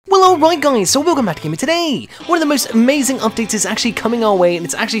Well, alright guys, so welcome back to Gamer Today! One of the most amazing updates is actually coming our way, and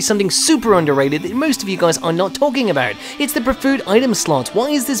it's actually something super underrated that most of you guys are not talking about. It's the preferred item slots.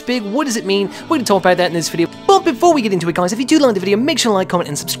 Why is this big? What does it mean? We're going to talk about that in this video. But before we get into it guys, if you do like the video, make sure to like, comment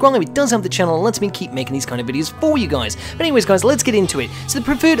and subscribe. It does help the channel and lets me keep making these kind of videos for you guys. But anyways guys, let's get into it. So the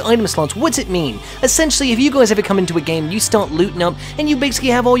preferred item slots, what's it mean? Essentially, if you guys ever come into a game, you start looting up, and you basically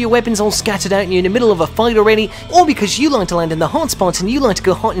have all your weapons all scattered out and you're in the middle of a fight already, or because you like to land in the hot spots and you like to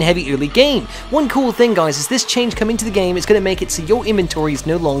go hot and heavy early game. One cool thing guys is this change coming to the game is going to make it so your inventory is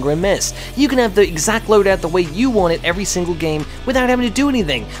no longer a mess. You can have the exact loadout the way you want it every single game without having to do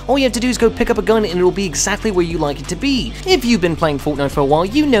anything. All you have to do is go pick up a gun and it'll be exactly where you like it to be. If you've been playing Fortnite for a while,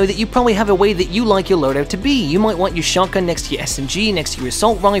 you know that you probably have a way that you like your loadout to be. You might want your shotgun next to your SMG, next to your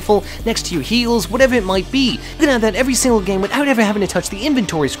assault rifle, next to your heals, whatever it might be. You can have that every single game without ever having to touch the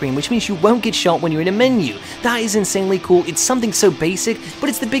inventory screen, which means you won't get shot when you're in a menu. That is insanely cool. It's something so basic, but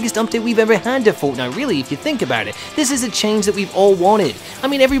it's the biggest update we've ever had to Fortnite, really, if you think about it. This is a change that we've all wanted. I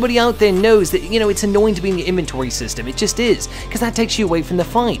mean, everybody out there knows that, you know, it's annoying to be in the inventory system. It just is, because that takes you away from the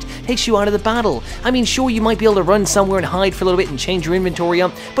fight, takes you out of the battle. I mean, sure, you might be able to run somewhere and hide for a little bit and change your inventory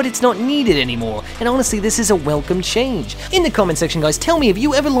up, but it's not needed anymore. And honestly, this is a welcome change. In the comment section, guys, tell me, have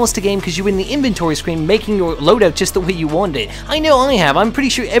you ever lost a game because you were in the inventory screen making your loadout just the way you wanted it? I know I have. I'm pretty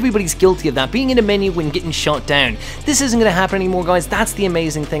sure everybody's guilty of that, being in a menu when getting shot down. This isn't going to happen anymore, guys. That's the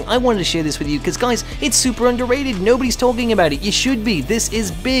amazing thing. I wanted to share this with you because, guys, it's super underrated. Nobody's talking about it. You should be. This is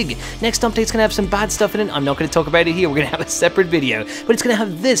big. Next update's going to have some bad stuff in it. I'm not going to talk about it here. We're going to have a separate video, but it's going to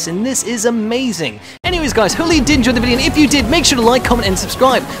have this, and this is amazing. Anyways, guys, hopefully you did enjoy the video, and if you did, make sure to like, comment, and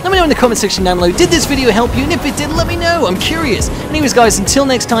subscribe. Let me know in the comment section down below, did this video help you? And if it did, let me know. I'm curious. Anyways, guys, until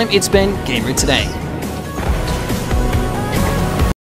next time, it's been Gamer Today.